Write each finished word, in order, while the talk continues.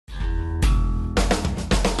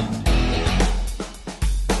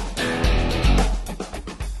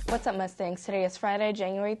What's up, Mustangs? Today is Friday,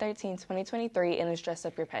 January 13, 2023, and it's Dress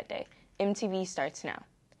Up Your Pet Day. MTV starts now.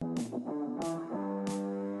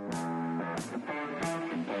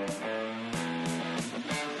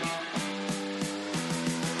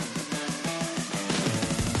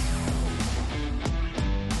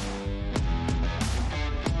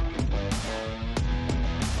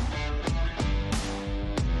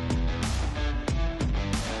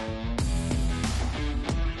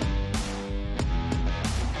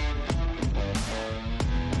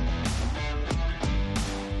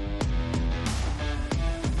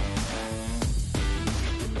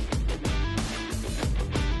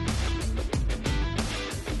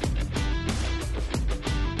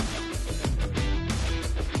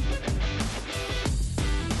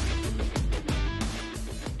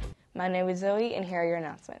 My name is Zoe, and here are your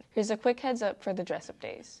announcements. Here's a quick heads up for the dress-up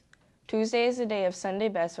days. Tuesday is the day of Sunday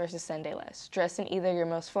best versus Sunday less. Dress in either your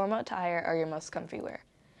most formal attire or your most comfy wear.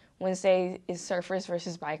 Wednesday is surfers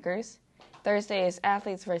versus bikers. Thursday is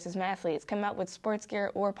athletes versus mathletes. Come out with sports gear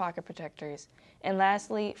or pocket protectors. And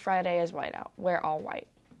lastly, Friday is whiteout. Wear all white.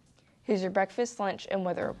 Here's your breakfast, lunch, and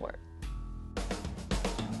weather report.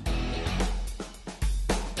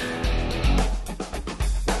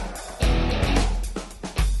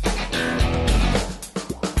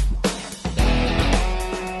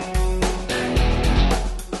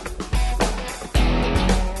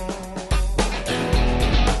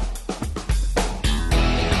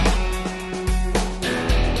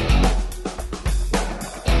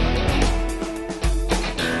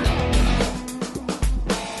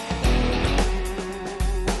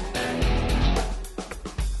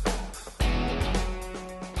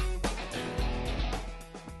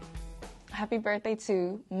 Happy birthday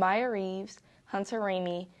to Maya Reeves, Hunter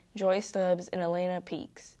Ramey, Joy Stubbs, and Elena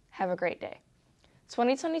Peaks. Have a great day.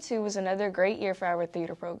 2022 was another great year for our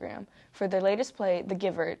theater program. For their latest play, The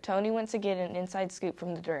Giver, Tony went to get an inside scoop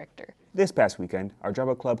from the director. This past weekend, our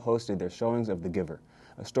drama club hosted their showings of The Giver,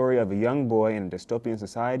 a story of a young boy in a dystopian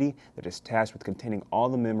society that is tasked with containing all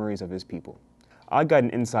the memories of his people. I got an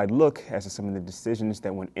inside look as to some of the decisions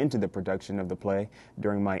that went into the production of the play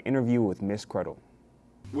during my interview with Miss Cruddle.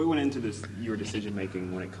 What went into your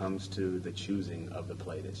decision-making when it comes to the choosing of the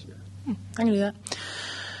play this year? I can do that.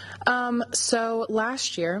 So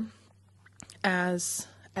last year, as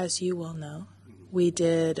you well know, we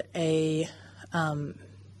did a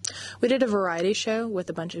variety show with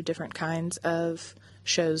a bunch of different kinds of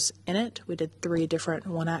shows in it. We did 3 different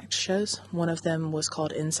one-act shows. One of them was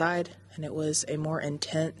called Inside, and it was a more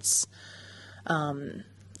intense,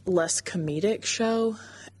 less comedic show,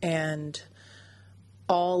 and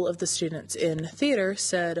all of the students in theater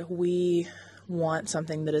said, we want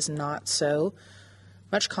something that is not so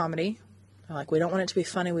much comedy. Like, we don't want it to be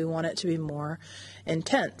funny, we want it to be more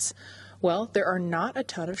intense. Well, there are not a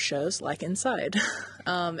ton of shows like Inside.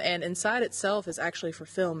 And Inside itself is actually for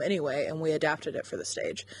film anyway, and we adapted it for the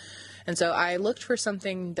stage. And so I looked for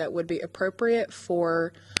something that would be appropriate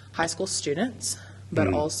for high school students,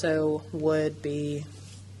 but also would be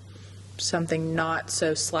something not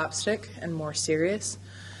so slapstick and more serious.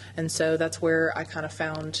 And so that's where I kind of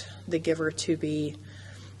found The Giver to be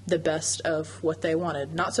the best of what they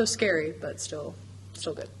wanted. Not so scary, but still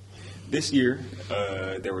good. This year,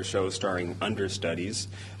 there were shows starring understudies.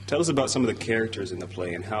 Tell us about some of the characters in the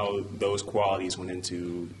play and how those qualities went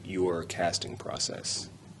into your casting process.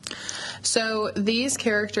 So these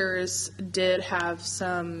characters did have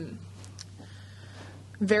some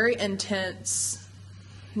very intense,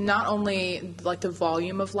 not only like the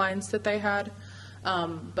volume of lines that they had,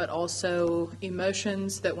 but also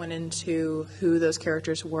emotions that went into who those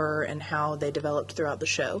characters were and how they developed throughout the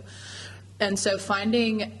show. And so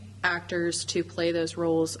finding actors to play those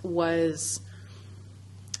roles was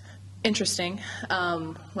interesting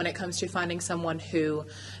when it comes to finding someone who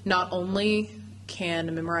not only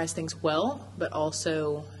can memorize things well, but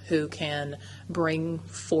also who can bring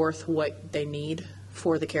forth what they need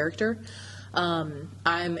for the character.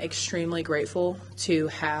 I'm extremely grateful to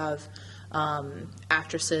have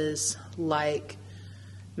actresses like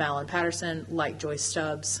Malin Patterson, like Joy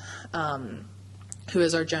Stubbs, who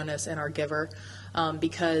is our Jonas and our Giver,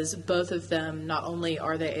 because both of them, not only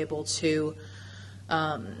are they able to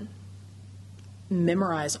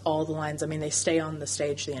memorize all the lines, I mean, they stay on the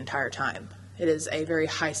stage the entire time. It is a very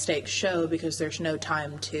high-stakes show because there's no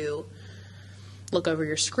time to look over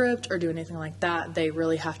your script or do anything like that. They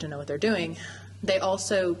really have to know what they're doing. They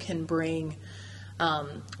also can bring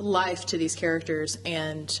life to these characters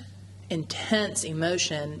and intense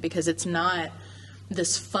emotion, because it's not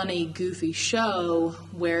this funny, goofy show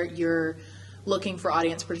where you're looking for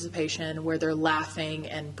audience participation, where they're laughing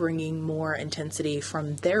and bringing more intensity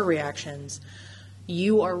from their reactions,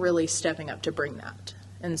 you are really stepping up to bring that.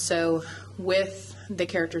 And so with the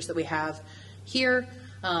characters that we have here,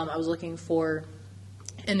 I was looking for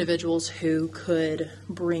individuals who could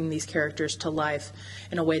bring these characters to life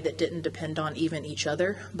in a way that didn't depend on even each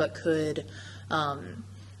other, but could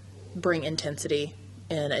bring intensity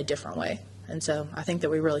in a different way. And so I think that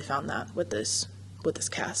we really found that with this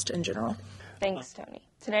cast in general. Thanks, Tony.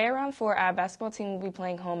 Today around 4, our basketball team will be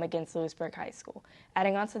playing home against Lewisburg High School.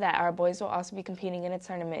 Adding on to that, our boys will also be competing in a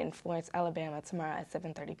tournament in Florence, Alabama tomorrow at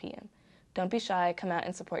 7:30 p.m. Don't be shy, come out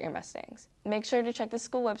and support your Mustangs. Make sure to check the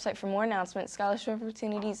school website for more announcements, scholarship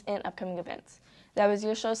opportunities, and upcoming events. That was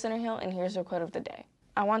your show, Center Hill, and here's your quote of the day.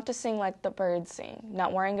 I want to sing like the birds sing,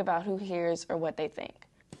 not worrying about who hears or what they think.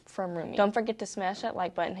 From Rumi. Don't forget to smash that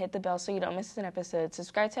like button, hit the bell so you don't miss an episode,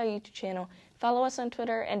 subscribe to our YouTube channel, follow us on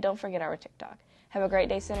Twitter, and don't forget our TikTok. Have a great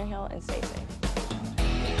day, Center Hill, and stay safe.